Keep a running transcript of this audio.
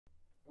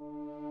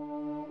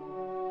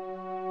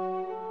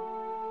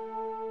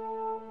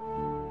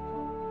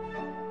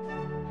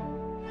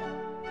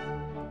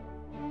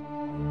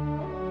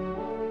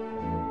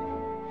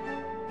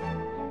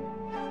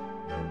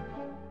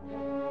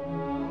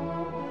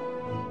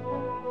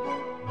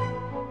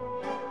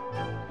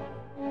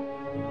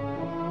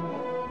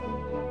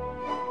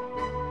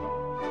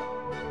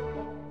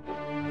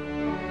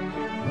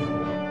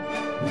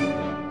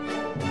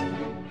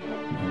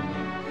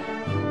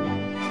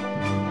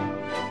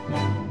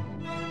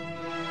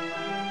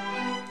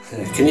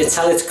Can you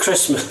tell it's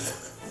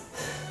Christmas?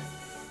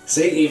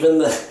 See,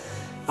 even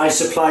I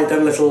supplied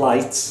them little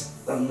lights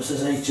and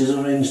Mrs H has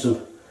arranged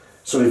them.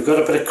 So we've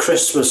got a bit of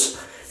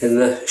Christmas in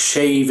the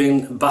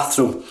shaving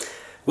bathroom.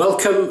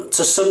 Welcome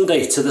to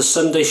Sunday, to the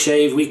Sunday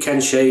shave,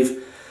 weekend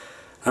shave.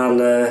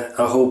 And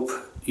I hope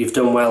you've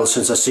done well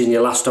since I seen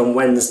you last on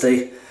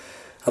Wednesday.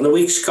 And the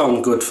week's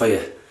gone good for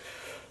you.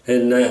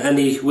 In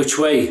any which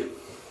way.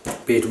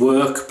 Be it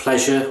work,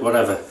 pleasure,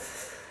 whatever.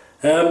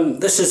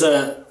 This is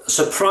a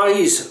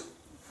surprise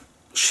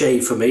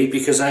shave for me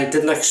because I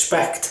didn't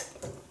expect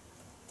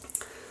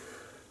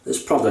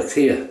this product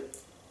here,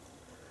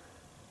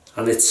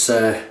 and it's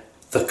the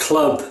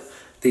club,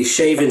 the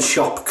shaving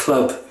shop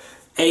club,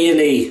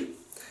 A&E,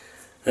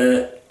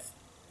 Ariana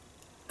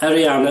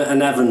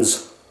and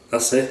Evans,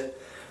 that's it.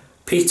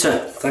 Peter,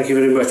 thank you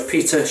very much.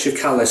 Peter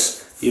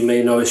Shakalis, you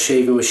may know, is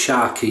Shaving with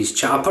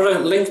Sharky's. I'll put a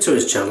link to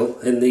his channel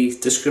in the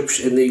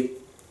description, in the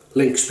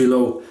links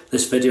below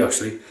this video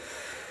actually.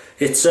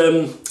 It's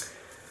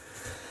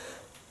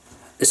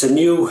a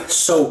new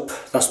soap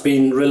that's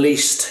been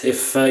released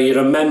if you're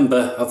a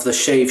member of the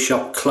Shave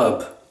Shop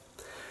Club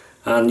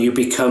and you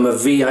become a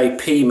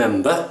VIP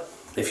member.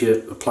 If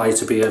you apply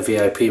to be a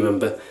VIP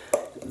member,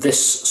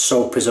 this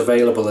soap is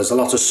available. There's a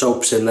lot of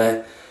soaps in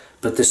there,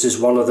 but this is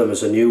one of them.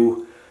 As a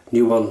new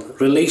one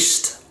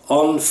released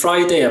on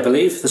Friday, I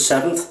believe, the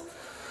 7th,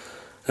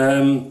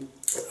 and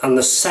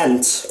the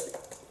scent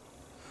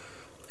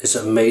is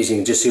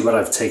amazing. Do you see what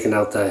I've taken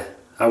out there?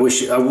 I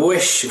wish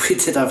we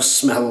did have a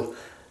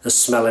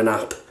smelling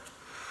app.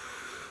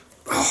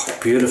 Oh,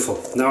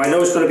 beautiful. Now I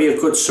know it's going to be a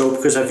good soap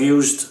because I've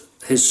used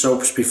his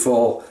soaps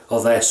before,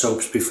 or their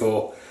soaps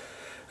before.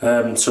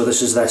 So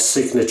this is their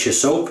signature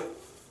soap.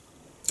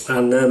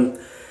 And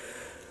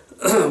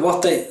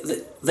what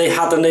they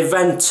had an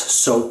event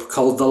soap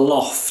called The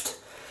Loft,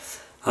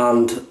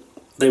 and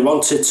they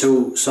wanted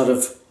to sort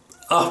of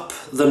up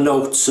the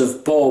notes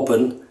of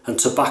bourbon and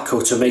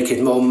tobacco to make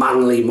it more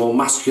manly, more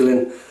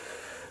masculine,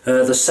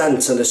 the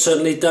scent, and it's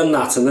certainly done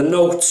that. And the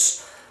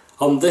notes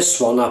on this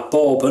one are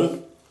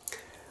bourbon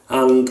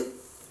and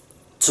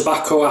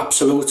tobacco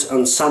absolute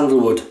and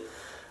sandalwood,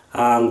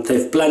 and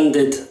they've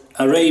blended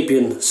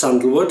Arabian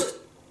sandalwood,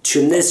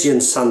 Tunisian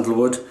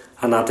sandalwood,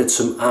 and added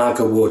some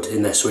agar wood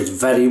in there, so it's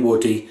very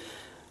woody,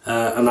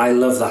 and I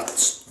love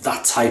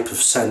that type of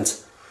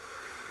scent.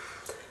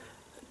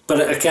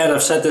 But again,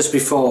 I've said this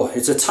before,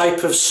 it's a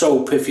type of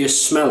soap, if you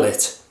smell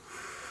it,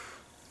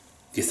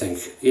 you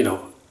think, you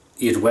know,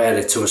 you'd wear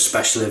it to a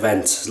special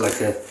event,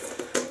 like or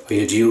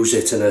you'd use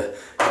it in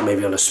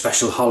maybe on a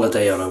special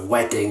holiday or a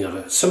wedding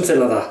or something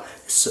like that.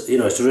 It's, you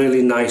know, it's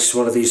really nice.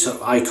 One of these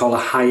I call a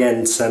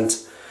high-end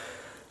scent.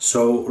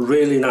 So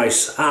really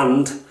nice,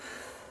 and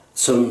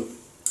some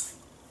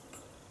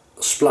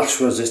splash,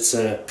 was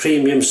it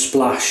premium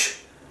splash,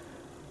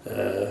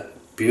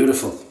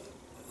 beautiful,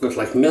 looked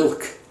like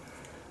milk.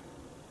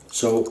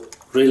 So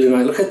really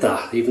nice. Look at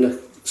that, even a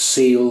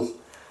seal.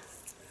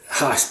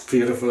 Ah, it's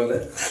beautiful,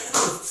 isn't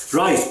it?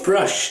 Right,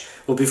 brush.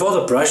 Well, before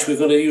the brush, we're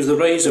going to use the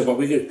razor.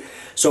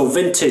 So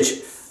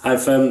vintage.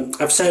 I've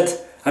said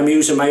I'm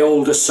using my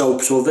older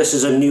soaps. Well, this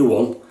is a new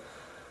one,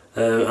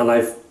 and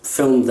I've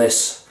filmed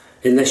this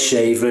in this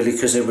shave really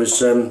because it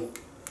was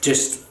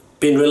just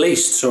been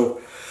released.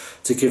 So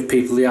to give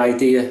people the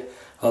idea,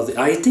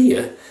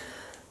 the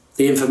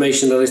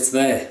information that it's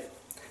there.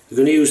 We're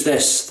going to use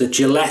this, the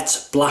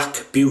Gillette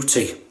Black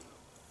Beauty,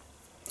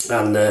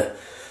 and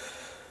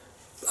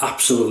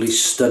absolutely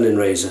stunning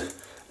razor.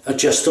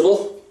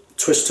 Adjustable,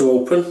 twist to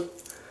open,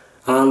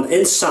 and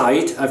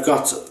inside I've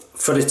got,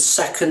 for its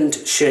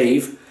second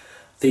shave,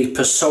 the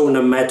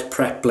Personna Med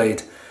Prep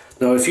Blade.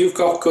 Now if you've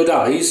got good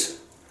eyes,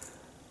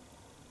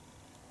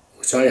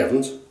 which I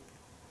haven't,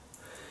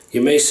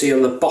 you may see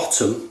on the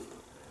bottom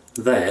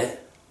there,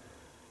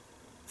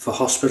 for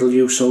hospital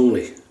use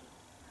only.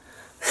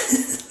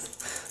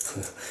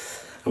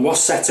 And what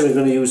setting we're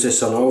going to use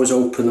this on? I always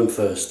open them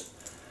first.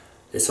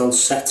 It's on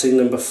setting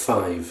number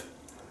 5.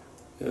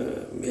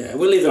 Yeah,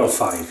 we'll leave it on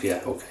 5,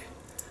 yeah, okay.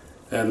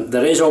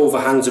 There is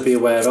overhang to be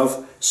aware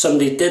of.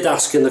 Somebody did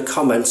ask in the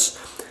comments,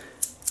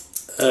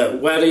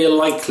 where are you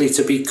likely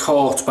to be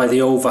caught by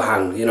the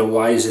overhang? You know,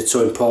 why is it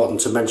so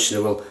important to mention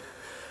it? Well,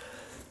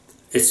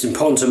 it's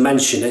important to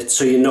mention it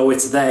so you know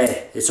it's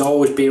there. It's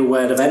always be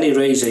aware of any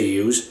razor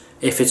you use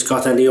if it's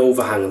got any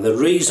overhang. And the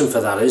reason for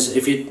that is,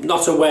 if you're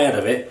not aware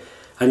of it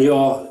and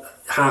you're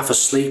half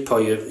asleep or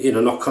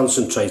you're not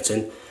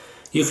concentrating,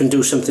 you can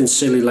do something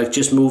silly like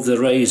just move the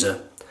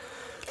razor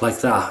like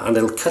that and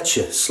it'll cut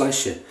you,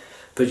 slice you.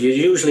 But you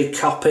usually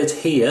cop it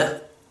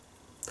here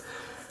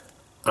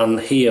and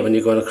here when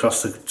you're going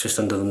across just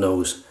under the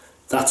nose.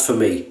 That's for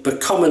me. But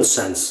common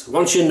sense,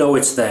 once you know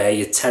it's there,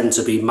 you tend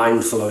to be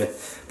mindful of it.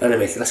 But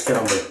anyway, let's get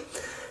on with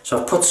it. So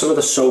I've put some of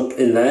the soap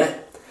in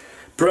there.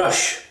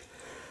 Brush.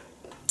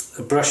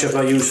 A brush I've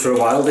not used for a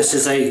while. This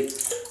is a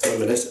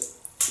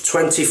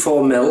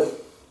 24mm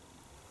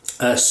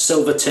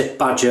Silvertip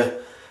Badger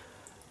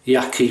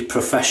Yaqi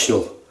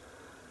Professional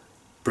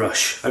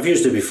brush. I've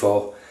used it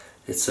before.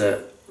 It's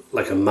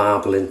like a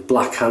marbling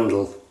black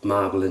handle,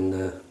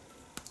 marbling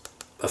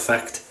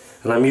effect,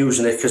 and I'm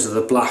using it because of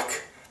the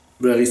black,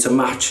 really, to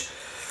match.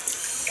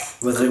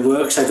 Whether it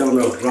works, I don't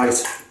know. Right,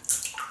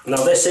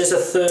 now this is a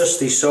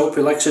thirsty soap,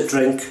 it likes a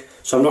drink,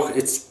 so I'm not,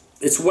 it's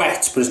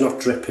wet but it's not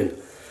dripping.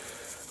 And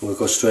we'll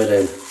go straight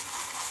in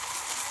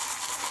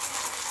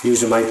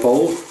using my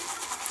bowl.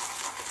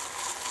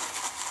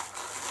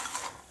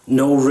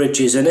 No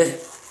ridges in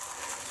it,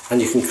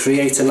 and you can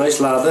create a nice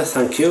lather.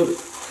 Thank you.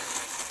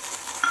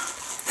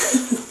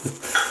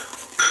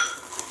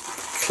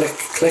 Click,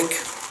 click.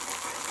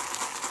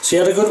 So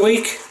you had a good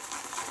week?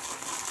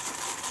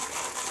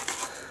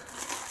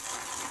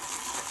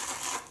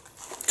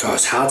 God,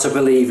 it's hard to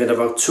believe in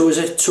about 2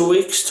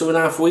 weeks,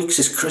 2.5 weeks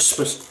is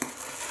Christmas.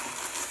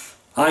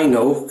 I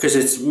know, because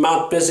it's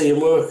mad busy in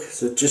work.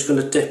 So just going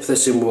to dip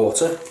this in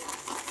water.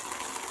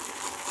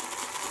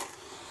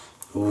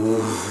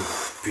 Ooh,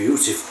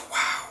 beautiful,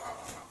 wow.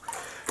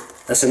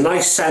 That's a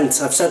nice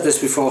scent. I've said this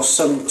before,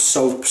 some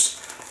soaps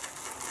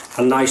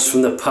are nice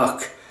from the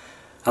puck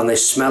and they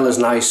smell as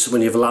nice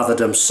when you've lathered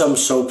them. Some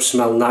soaps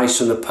smell nice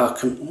from the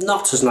puck and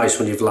not as nice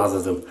when you've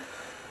lathered them.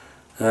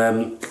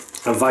 And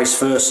vice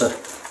versa.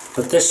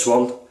 But this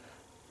one, a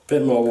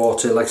bit more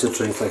water, it likes a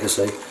drink, like I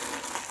say.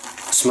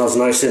 It smells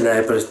nice in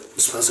there, but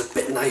it smells a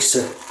bit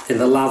nicer in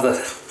the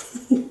lather.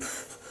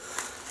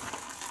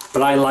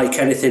 But I like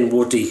anything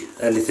woody,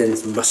 anything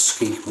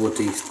musky,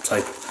 woody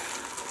type,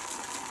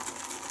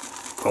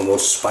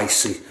 almost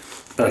spicy.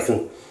 But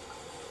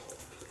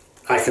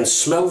I can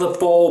smell the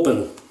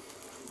bourbon.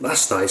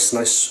 That's nice,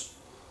 nice,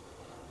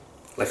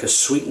 like a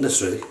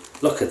sweetness really.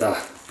 Look at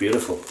that,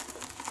 beautiful.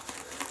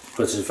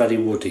 But it's very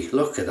woody.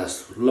 Look at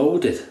that,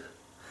 loaded.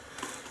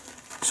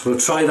 So we'll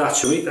try that,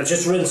 shall we? I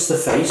just rinse the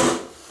face.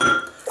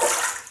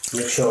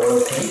 Make sure we're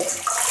okay.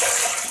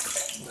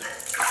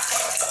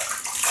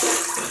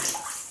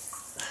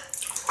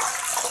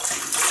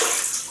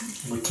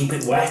 We keep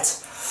it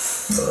wet.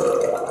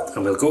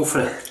 And we'll go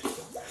for it.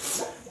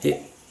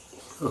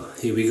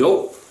 Here we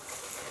go.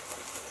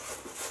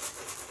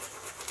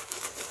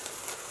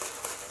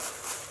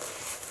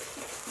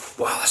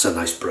 Wow, that's a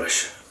nice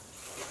brush.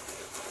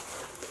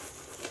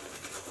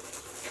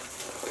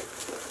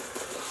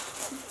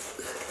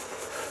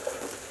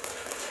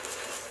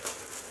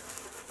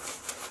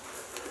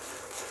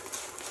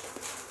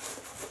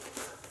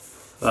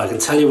 I can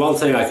tell you one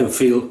thing I can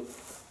feel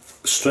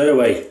straight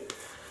away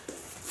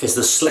is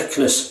the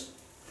slickness.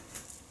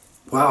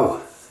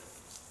 Wow.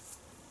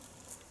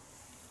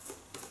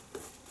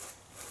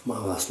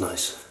 Wow, that's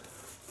nice.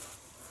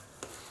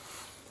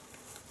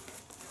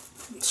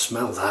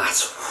 Smell that.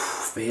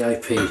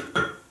 V.I.P.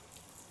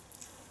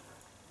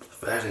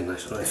 Very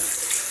nice, right.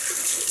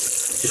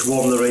 Just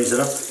warm the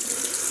razor up.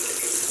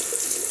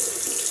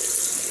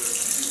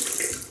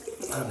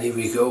 And here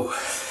we go.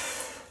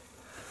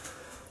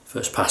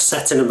 First pass,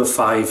 setting number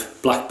 5,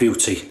 Black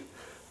Beauty.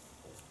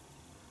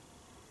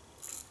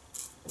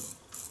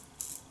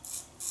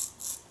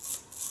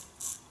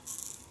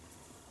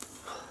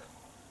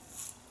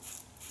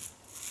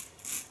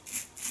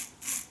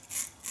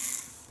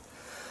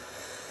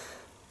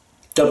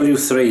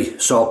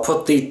 W3, so I'll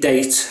put the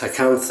date, I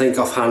can't think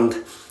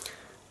offhand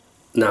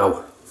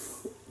now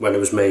when it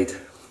was made.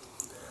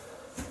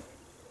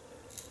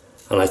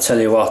 And I tell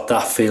you what,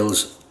 that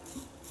feels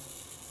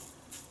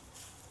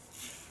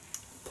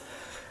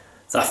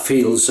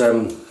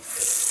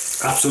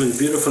absolutely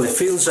beautiful. It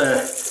feels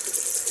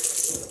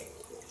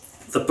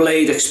the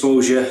blade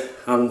exposure,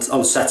 and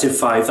on setting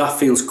 5 that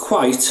feels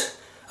quite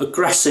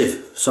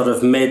aggressive, sort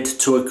of mid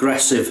to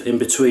aggressive in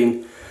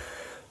between.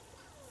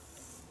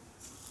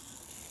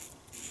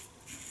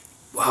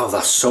 Wow,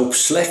 that's soap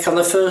slick on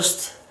the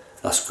first.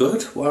 That's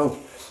good. Wow,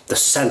 the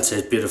scent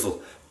is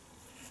beautiful.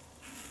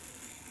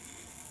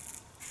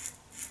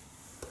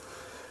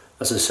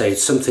 As I say,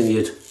 it's something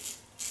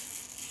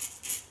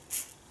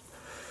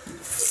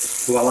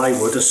I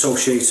would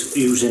associate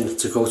using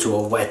to go to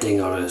a wedding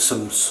or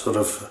some sort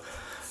of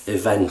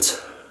event,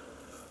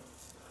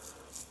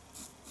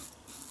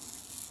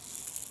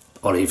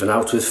 or even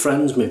out with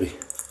friends maybe.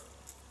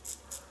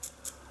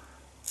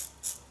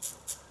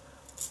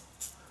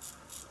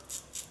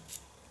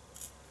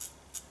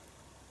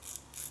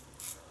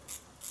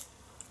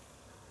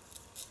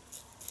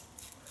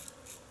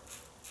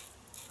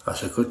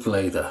 That's a good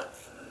blade there.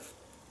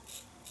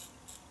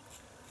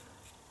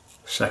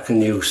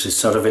 Second use is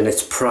sort of in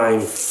its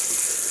prime.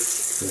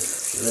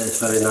 It's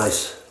very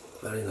nice,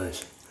 very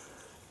nice.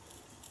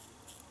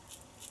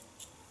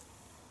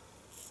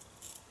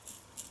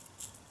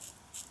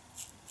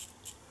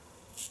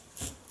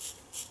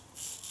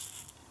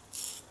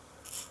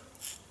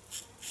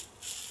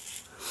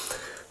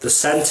 The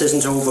scent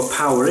isn't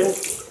overpowering,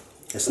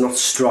 it's not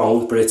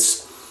strong, but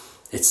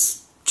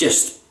it's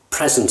just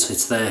present,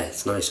 it's there,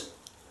 it's nice.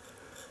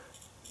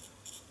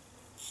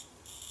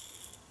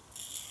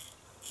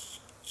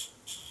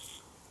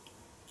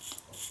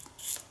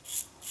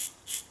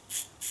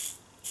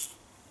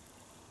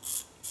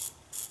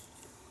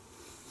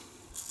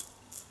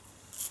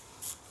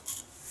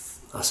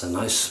 That's a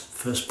nice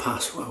first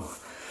pass, wow.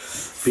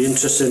 Be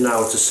interesting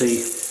now to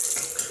see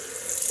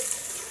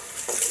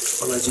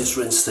when I just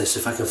rinse this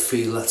if I can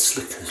feel that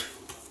slickness.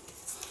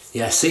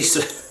 Yeah, see,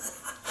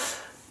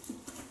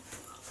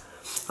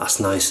 that's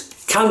nice.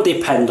 Can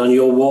depend on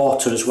your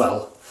water as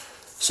well,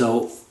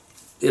 so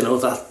you know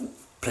that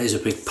plays a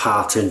big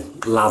part in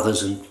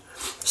lathers and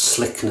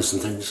slickness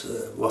and things,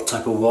 what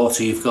type of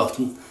water you've got.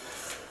 And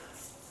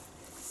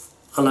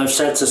I've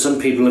said to some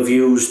people who've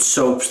used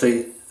soaps,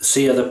 they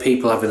see other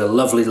people having a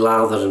lovely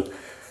lather and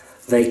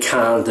they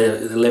can't, they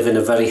live in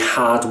a very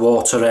hard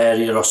water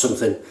area or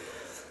something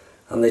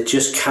and they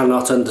just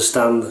cannot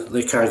understand,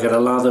 they can't get a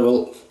lather.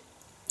 Well,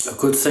 a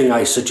good thing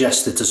I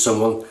suggested to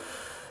someone,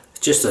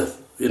 just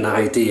an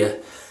idea,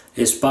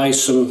 is buy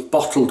some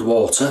bottled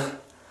water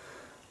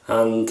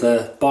and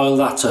boil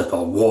that up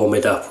or warm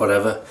it up,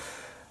 whatever,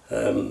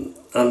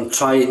 and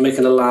try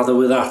making a lather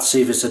with that,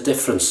 see if it's a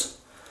difference.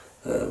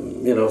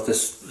 You know,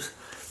 this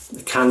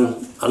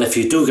can, and if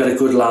you do get a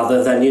good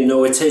lather, then you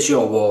know it is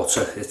your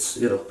water. It's,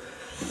 you know,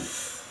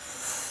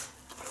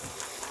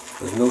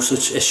 there's no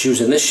such issues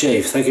in this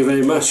shave. Thank you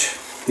very much.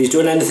 Are you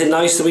doing anything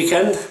nice the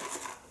weekend?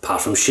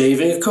 Apart from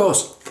shaving, of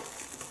course.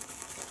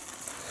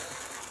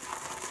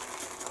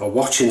 Or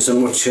watching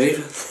someone shave.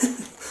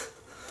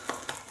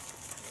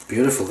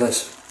 Beautiful,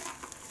 this.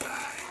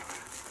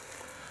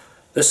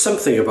 There's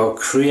something about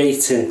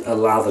creating a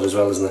lather as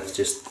well, isn't there?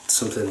 Just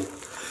something,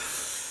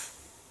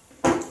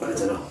 I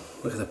don't know.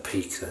 Look at the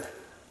peak there.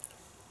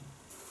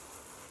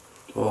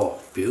 Oh,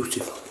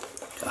 beautiful.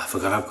 I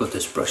forgot how good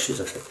this brush is,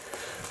 I think.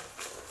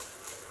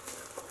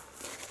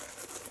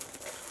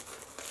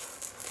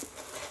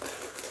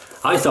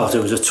 I thought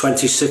it was a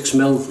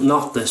 26mm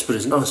knot, this, but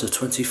it's not, it's a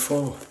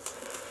 24.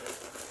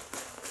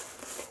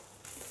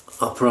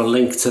 I'll put a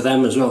link to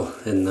them as well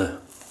in the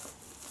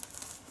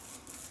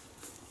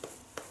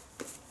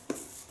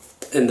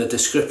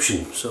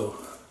description. So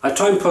I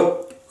try and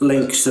put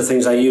links to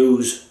things I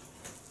use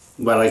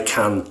where I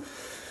can.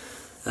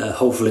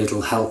 Hopefully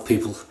it'll help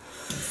people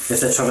if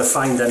they're trying to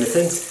find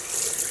anything.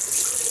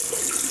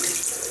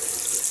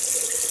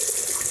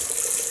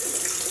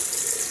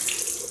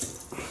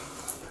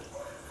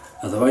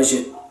 Otherwise,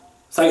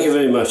 thank you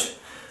very much.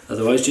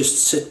 Otherwise,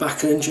 just sit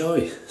back and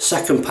enjoy.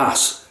 Second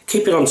pass.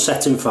 Keep it on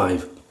setting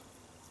 5.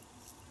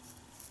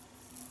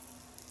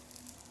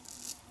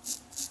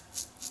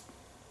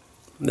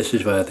 This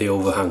is where the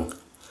overhang.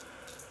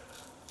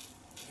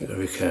 You've got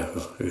to be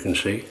careful. You can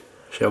see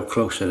how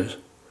close it is.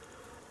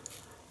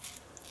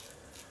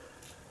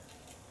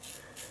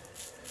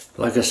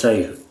 Like I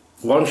say,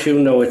 once you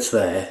know it's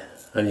there,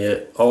 and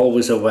you're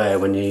always aware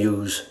when you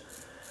use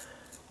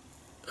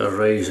a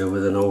razor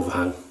with an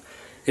overhang,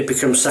 it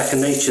becomes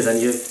second nature. Then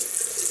you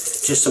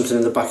just something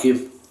in the back of your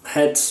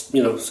head,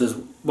 you know, says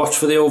watch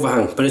for the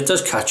overhang, but it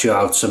does catch you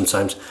out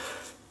sometimes.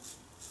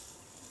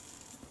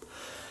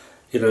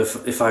 You know,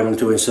 if I'm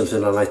doing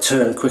something and I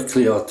turn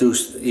quickly or do,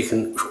 you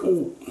can,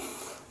 ooh,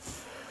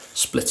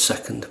 split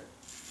second.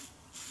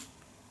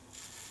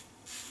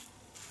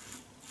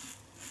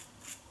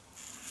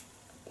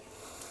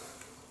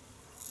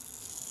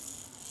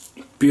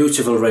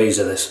 Beautiful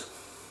razor, this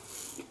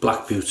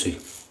Black Beauty.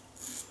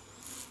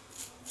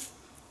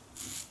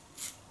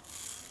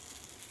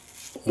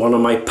 One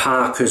of my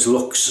Parkers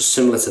looks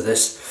similar to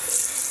this.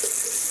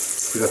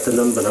 We got the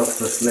number now,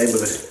 the name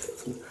of it.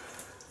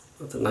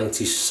 The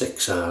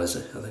 96R, is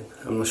it? I think.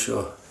 I'm not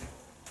sure.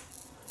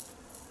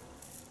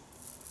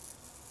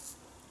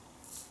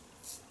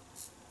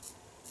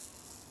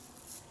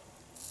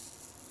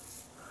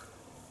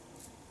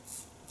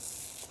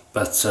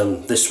 But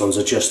this one's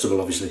adjustable,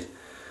 obviously.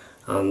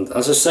 And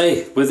as I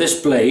say, with this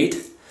blade,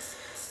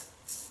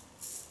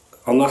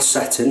 on that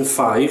setting,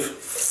 5,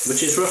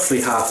 which is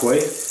roughly halfway,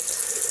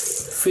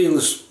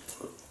 feels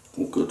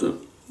good,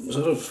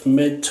 sort of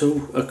mid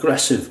to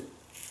aggressive.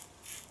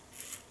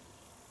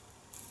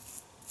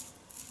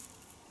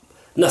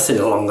 Nothing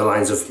along the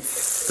lines of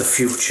the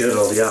Future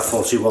or the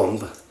R41,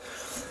 but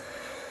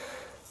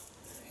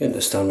you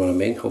understand what I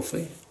mean,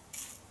 hopefully.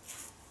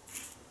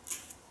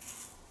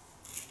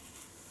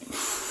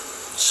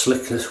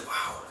 Slickness,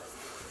 wow.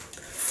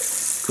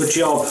 Good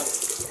job,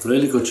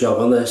 really good job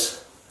on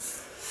this.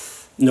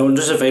 No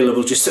wonders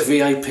available, just the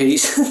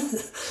VIPs.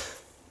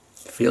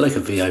 I feel like a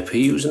VIP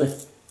using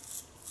it.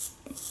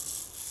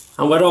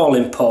 And we're all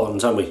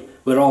important, aren't we?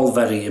 We're all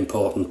very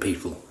important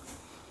people.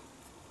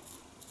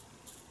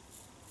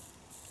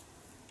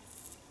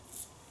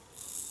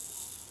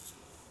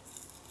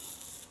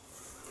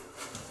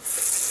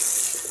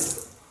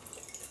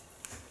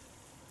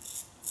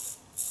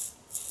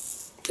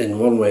 In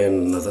one way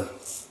and another.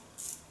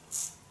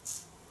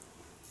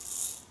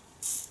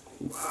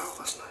 Wow,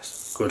 that's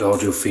nice. Good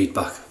audio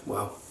feedback.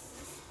 Wow.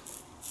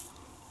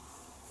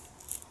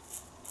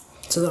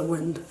 To that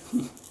wind.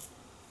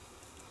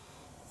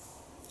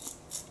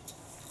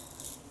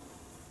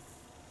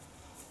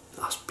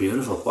 That's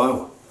beautiful.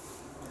 Wow.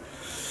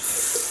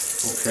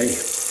 Okay.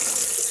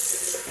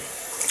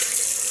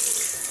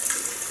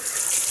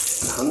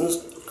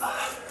 Hands.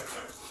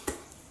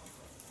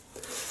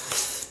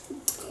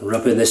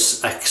 Rubbing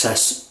this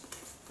excess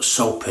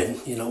soap in,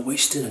 you're not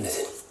wasting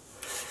anything.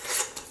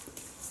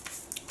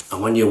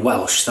 And when you're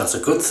Welsh, that's a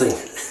good thing.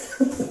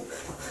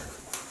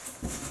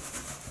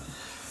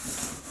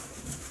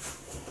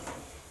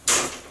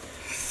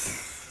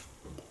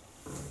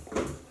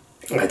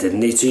 I didn't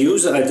need to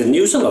use it. I didn't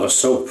use a lot of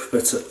soap,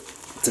 but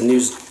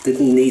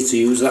didn't need to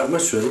use that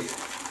much really.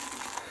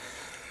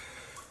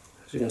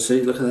 As you can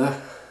see, look at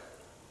that.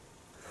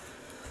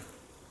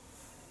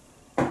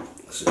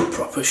 This is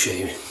proper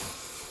shaving.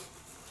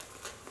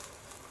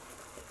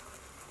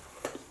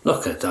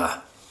 Look at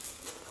that.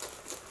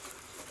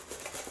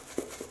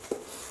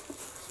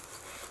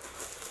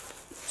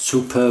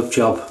 Superb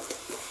job.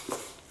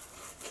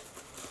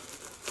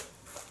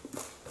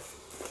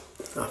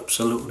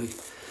 Absolutely.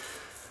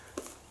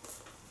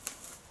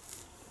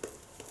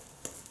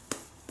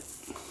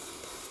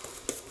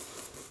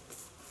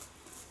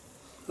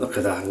 Look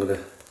at that, I'm gonna...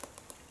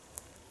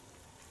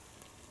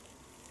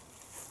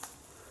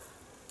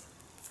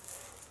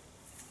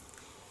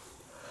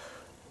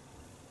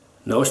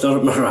 No, it's not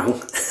a meringue.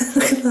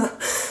 Look at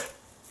that.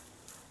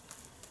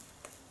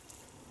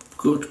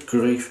 Good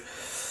grief.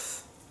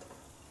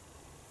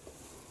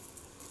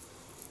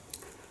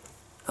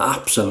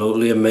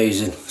 Absolutely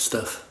amazing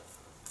stuff.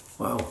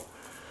 Wow.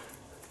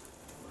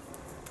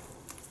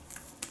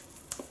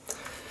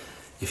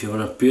 If you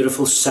want a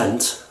beautiful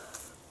scent,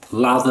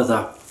 lather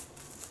that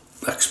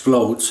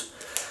explodes,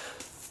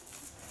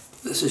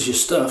 this is your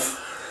stuff.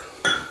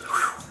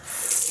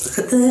 Look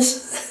at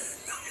this.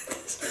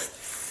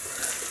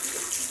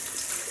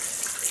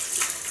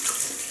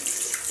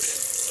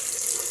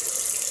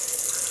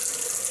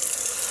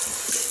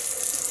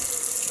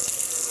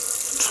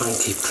 Try and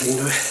keep clean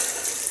of it.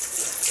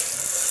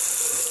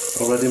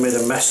 Already made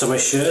a mess of my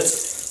shirt.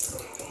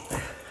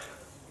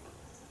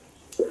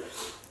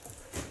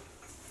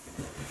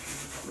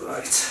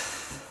 Right.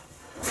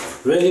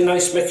 Really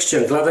nice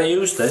mixture. I'm glad I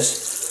used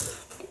this.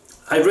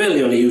 I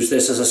really only use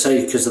this, as I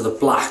say, because of the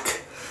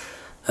black,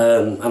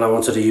 and I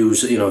wanted to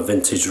use, you know, a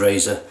vintage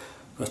razor.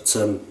 But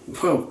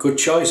well, good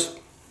choice.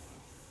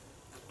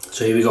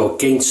 So here we go,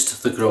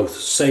 against the growth.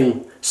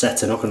 Same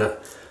setting. Not going to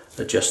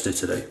adjust it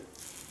today.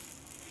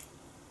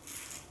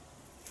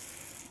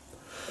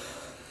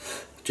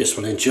 Just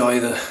want to enjoy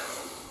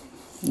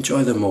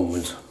the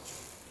moment.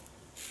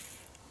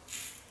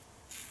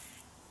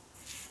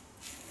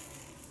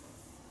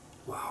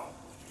 Wow.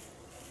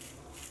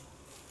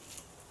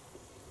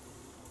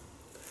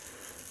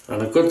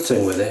 And a good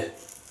thing with it,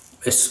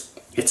 it's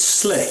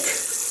slick,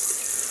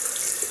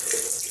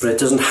 but it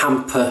doesn't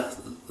hamper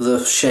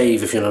the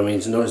shave, if you know what I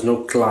mean. There's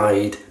no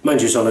glide.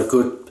 Mind you, it's on a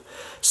good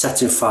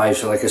setting 5,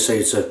 so like I say,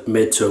 it's a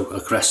mid to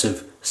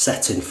aggressive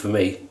setting for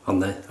me on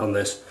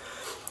this.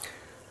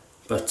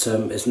 But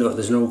there's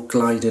no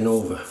gliding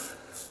over.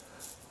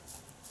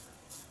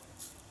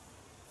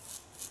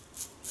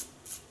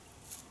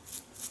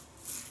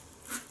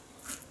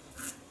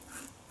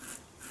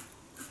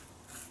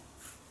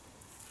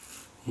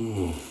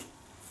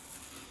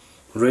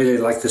 Really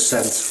like the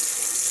scent.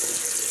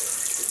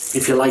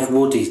 If you like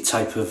woody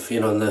type of, you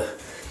know,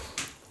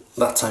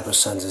 that type of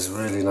scent is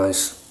really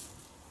nice.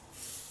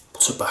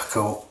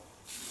 Tobacco,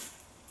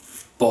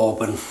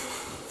 bourbon.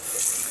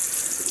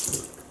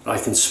 I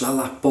can smell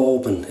that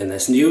bourbon in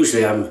this, and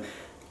usually I'm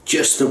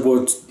just the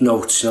wood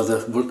notes, you know,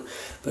 the wood,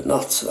 but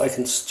not. I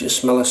can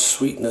just smell a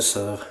sweetness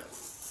of,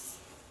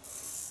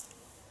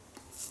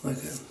 like,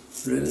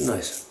 really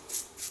nice.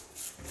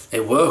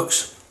 It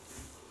works.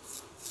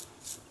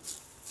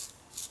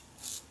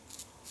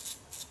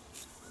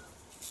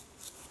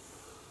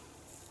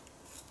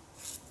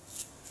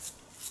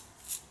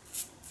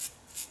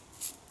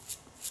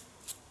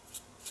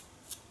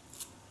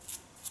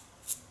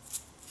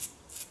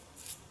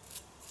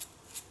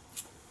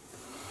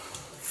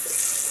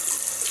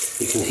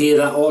 You can hear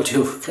that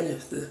audio, can you?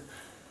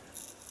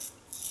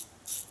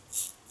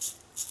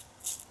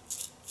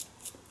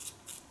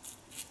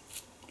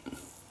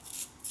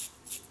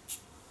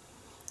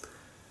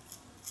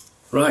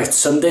 Right,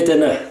 Sunday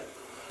dinner.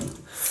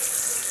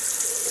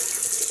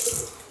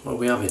 What are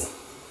we having?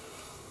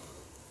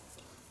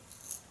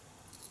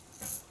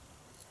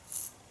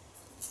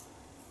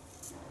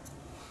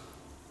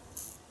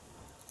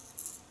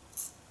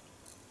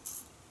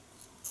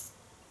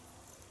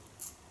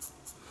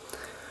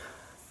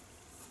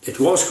 It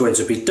was going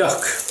to be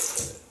duck,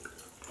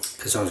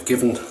 because I was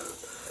given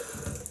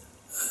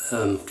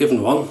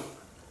one,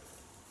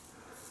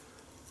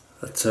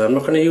 but I'm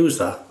not going to use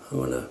that. I'm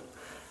going to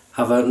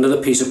have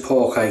another piece of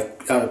pork. I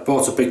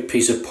bought a big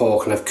piece of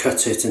pork and I've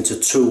cut it into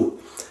 2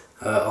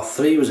 or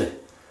 3, was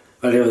it?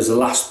 Well, it was the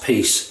last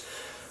piece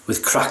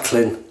with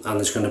crackling, and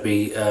there's going to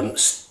be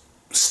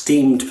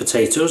steamed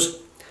potatoes.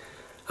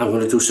 I'm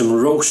going to do some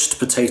roast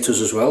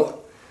potatoes as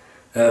well,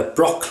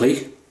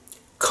 broccoli,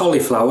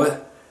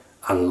 cauliflower,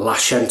 and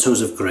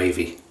lashentos of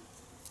gravy.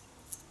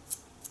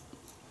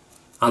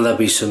 And there'll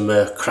be some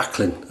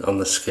crackling on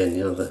the skin,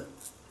 you know,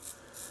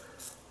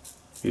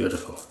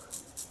 beautiful.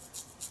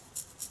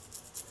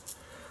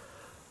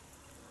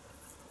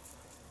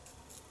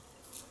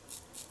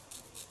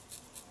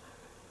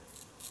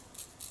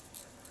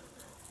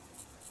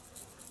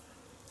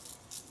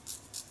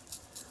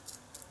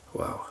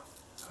 Wow,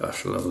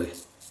 that's lovely.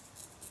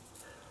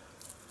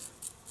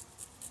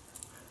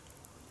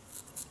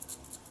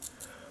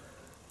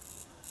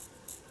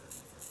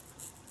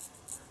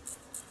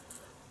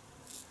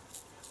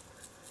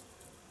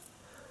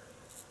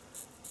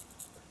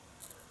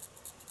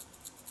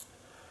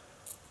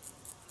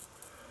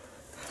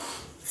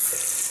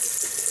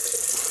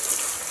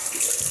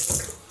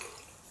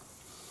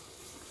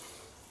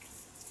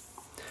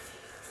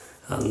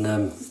 And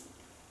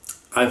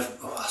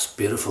oh, that's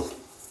beautiful.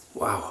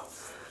 Wow.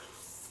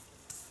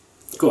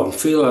 Go on,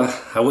 feel that.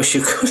 I wish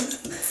you could.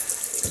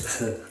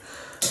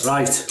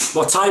 Right,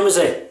 what time is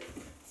it?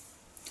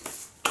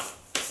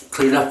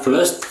 Clean up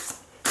first.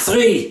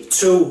 3,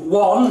 2,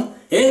 1.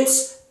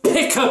 It's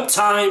pickup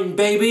time,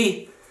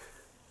 baby.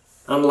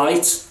 And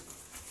light.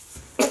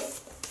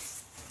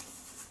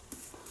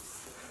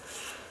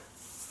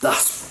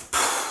 That's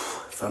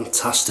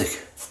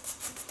fantastic.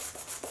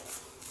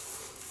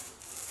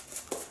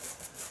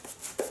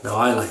 Now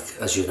I like,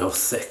 as you know,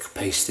 thick,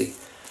 pasty.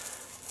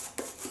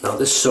 Now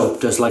this soap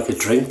does like a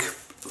drink,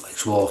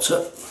 likes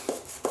water.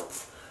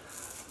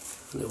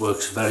 And it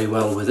works very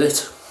well with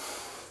it.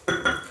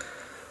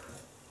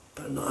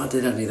 But I'm not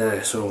adding any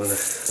there, so I'm going to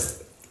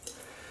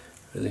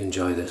really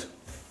enjoy this.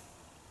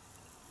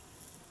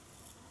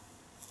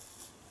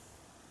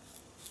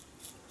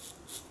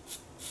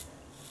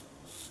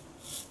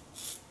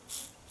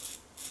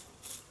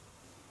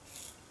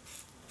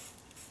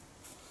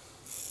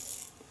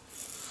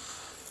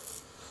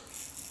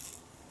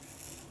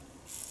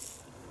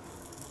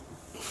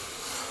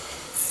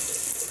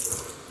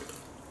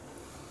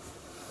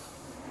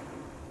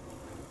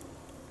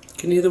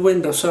 Can you hear the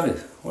wind outside?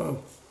 Wow.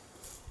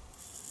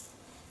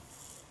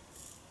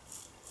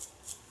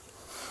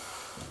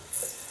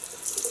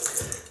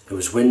 It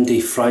was windy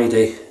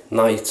Friday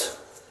night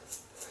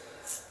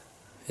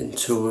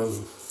into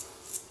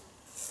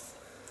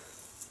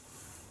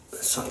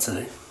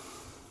Saturday.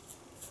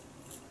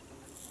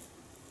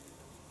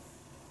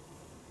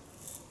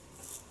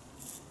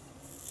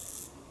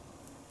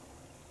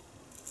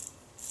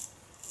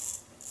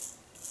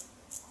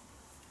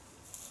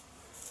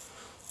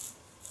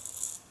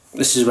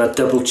 This is where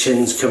double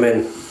chins come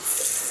in.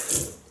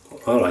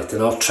 Alright, they're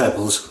not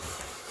trebles.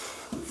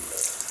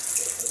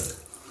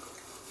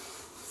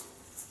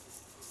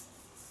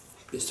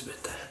 Just a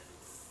bit there.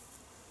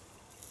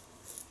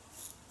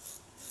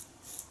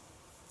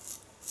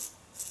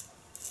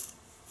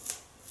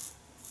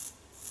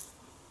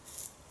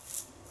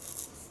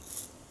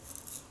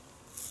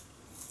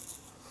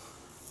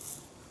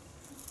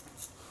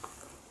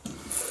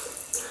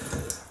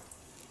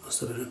 Must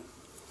have been.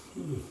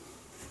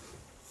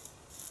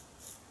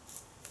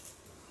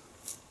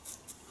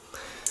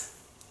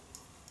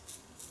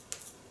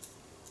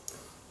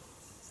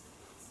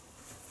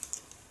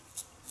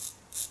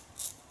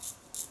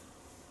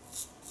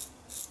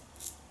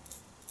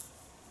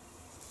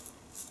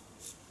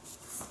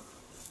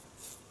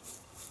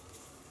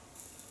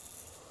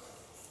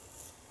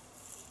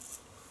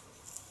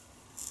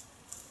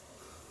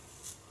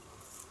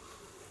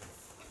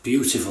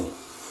 Beautiful.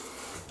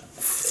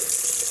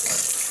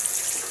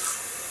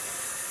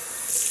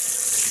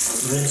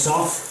 Rinse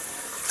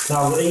off.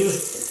 Now I'm going to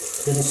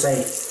use, didn't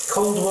say,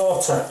 cold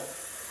water,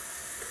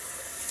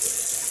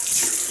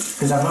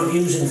 because I'm not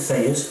using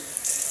Thayers.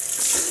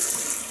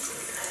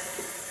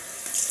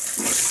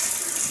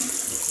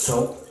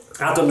 So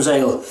Adam's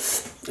Ale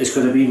is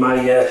going to be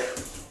my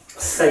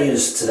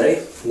Thayers today.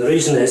 And the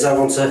reason is I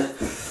want to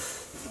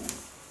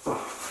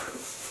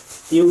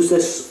use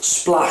this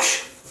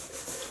splash.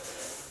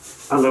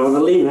 And I want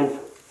to leave it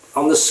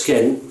on the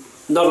skin,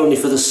 not only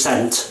for the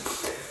scent,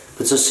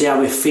 but to see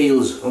how it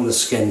feels on the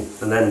skin,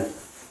 and then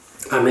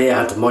I may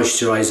add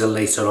moisturiser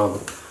later on.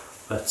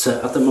 But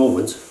at the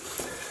moment,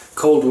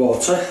 cold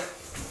water,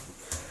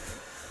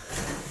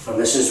 and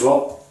this is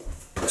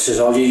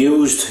all you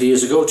used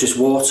years ago, just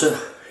water,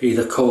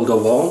 either cold or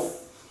warm.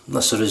 And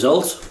that's the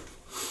result.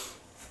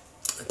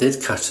 I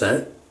did catch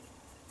that.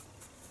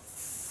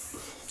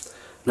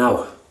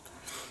 Now,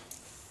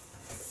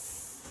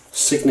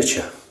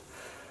 signature.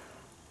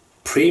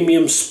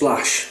 Premium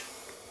splash.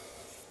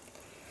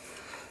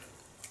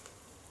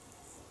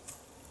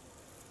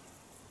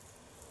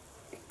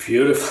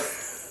 Beautiful.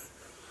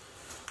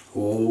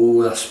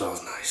 Oh, that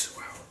smells nice.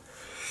 Wow.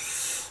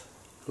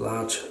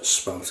 Large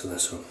spout in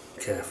this one.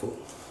 Careful.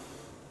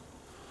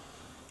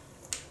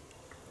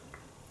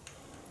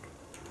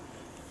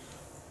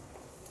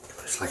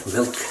 It's like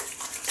milk.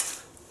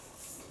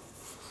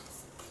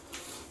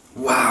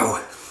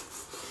 Wow.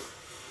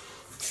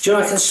 Do you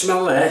know I can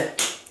smell there?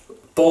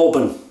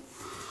 Bourbon.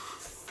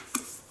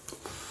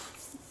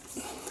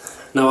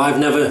 Now I've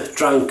never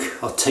drank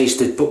or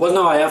tasted, but well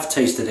no, I have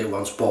tasted it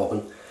once,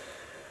 bourbon.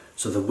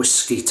 So the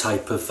whiskey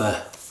type of,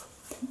 that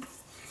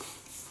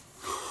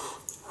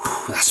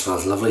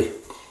smells lovely.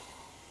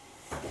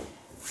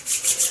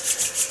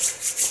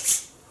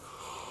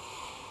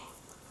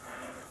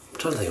 I'm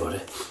trying to think about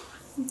it.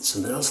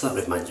 Something else that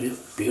reminds me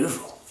of.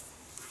 Beautiful.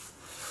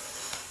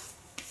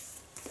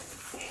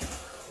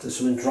 Did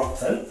something drop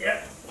then?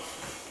 Yeah.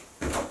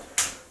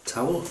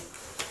 towel.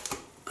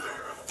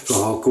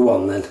 Oh, go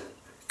on then.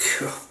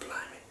 God,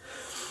 blimey.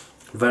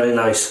 Very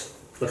nice.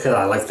 Look at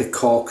that, like the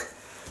cork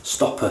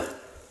stopper.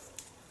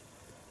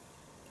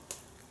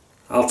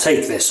 I'll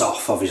take this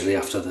off obviously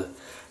after the,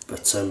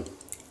 but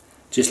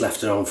just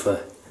left it on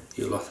for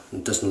you lot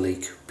and it doesn't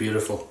leak.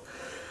 Beautiful.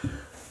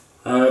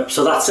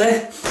 So that's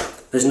it.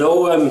 There's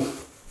no,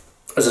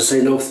 as I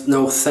say,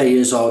 no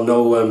Thayers or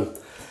no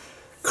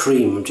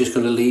cream. I'm just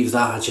going to leave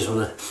that. I just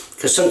want to,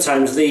 because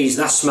sometimes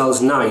that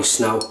smells nice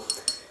now,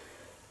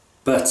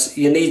 but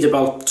you need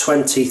about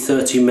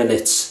 20-30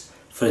 minutes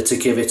for it to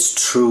give its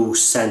true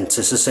scent.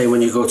 As I say,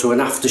 when you go to an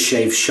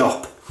aftershave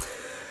shop,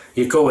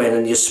 you go in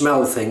and you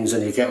smell things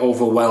and you get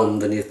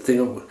overwhelmed and you think,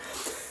 oh.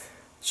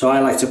 So I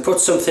like to put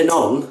something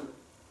on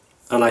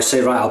and I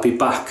say, right, I'll be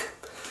back.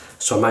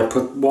 So I might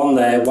put one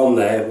there, one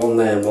there, one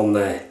there, and one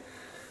there.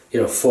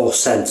 You know, 4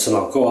 scents, and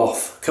I'll go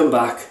off, come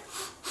back.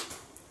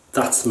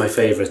 That's my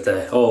favourite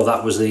there. Oh,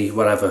 that was the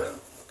whatever.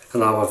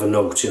 And I'll have a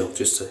note, you know,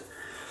 just to,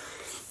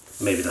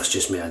 maybe that's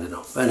just me, I don't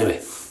know. But anyway,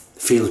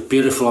 feels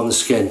beautiful on the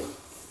skin.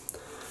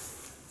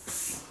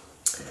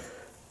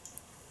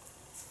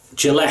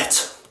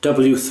 Gillette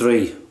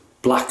W3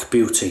 Black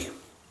Beauty.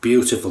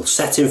 Beautiful.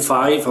 Set in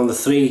 5 on the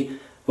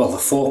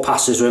 4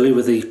 passes really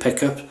with the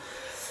pickup.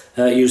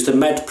 Used the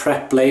Med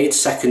Prep blade,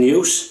 second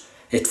use.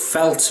 It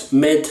felt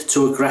mid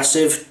to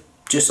aggressive,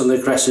 just on the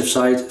aggressive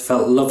side. It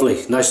felt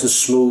lovely, nice and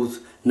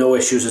smooth, no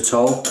issues at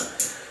all.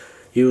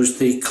 Used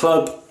the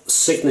Club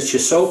Signature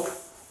Soap,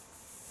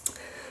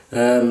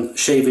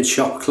 Shaving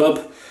Shop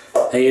Club,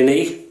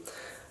 A&E.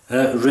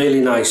 Really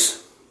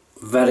nice,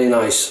 very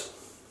nice.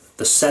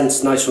 The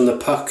scent's nice from the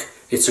puck.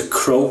 It's a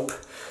crope.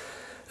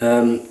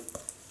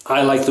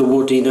 I like the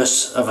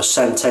woodiness of a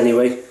scent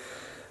anyway,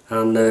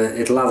 and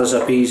it lathers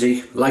up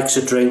easy, likes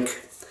a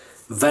drink,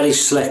 very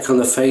slick on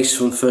the face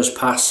from the first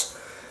pass,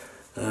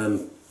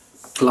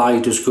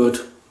 glide is good,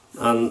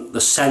 and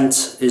the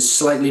scent is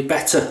slightly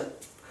better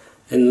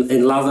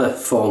in lather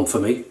form for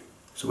me,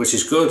 which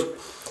is good.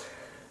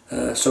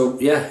 So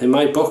yeah, in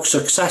my book,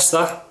 success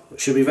that.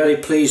 Should be very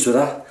pleased with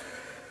that.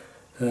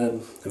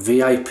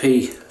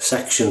 VIP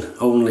section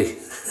only.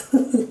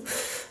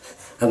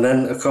 And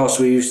then of course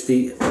we used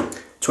the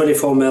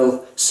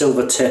 24mm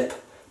Silvertip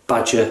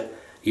Badger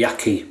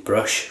Yaqi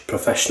brush,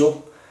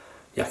 professional,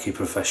 Yaqi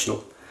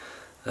professional,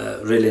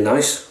 really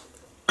nice.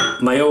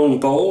 My own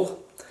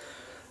bowl,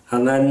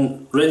 and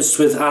then rinsed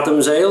with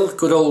Adam's ale,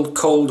 good old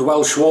cold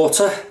Welsh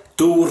water,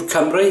 Dŵr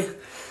Cymru,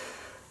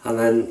 and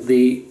then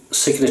the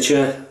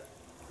signature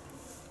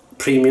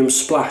premium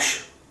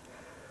splash,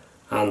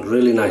 and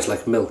really nice,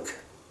 like milk.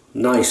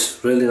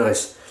 Nice, really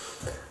nice.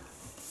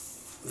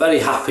 Very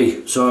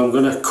happy. So I'm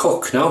going to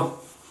cook now.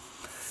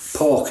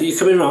 Pork. Are you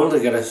coming round?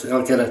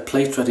 I'll get a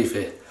plate ready for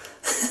you.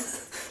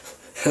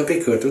 That'll be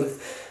good, won't it?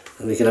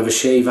 And you can have a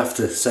shave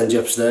after. Send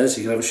you upstairs,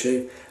 you can have a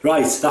shave.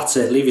 Right, that's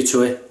it. Leave you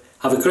to it.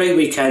 Have a great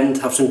weekend.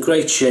 Have some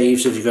great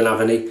shaves if you're going to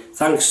have any.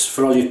 Thanks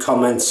for all your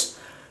comments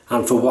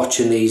and for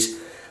watching these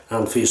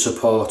and for your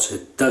support.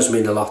 It does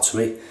mean a lot to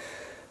me.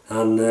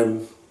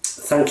 And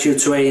thank you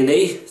to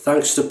A&E.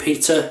 Thanks to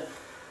Peter.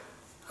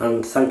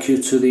 And thank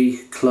you to the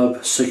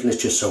Club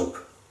Signature Soap.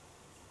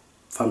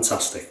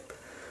 Fantastic.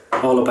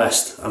 All the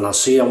best, and I'll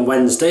see you on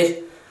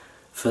Wednesday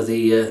for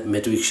the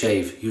midweek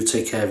shave. You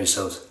take care of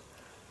yourselves.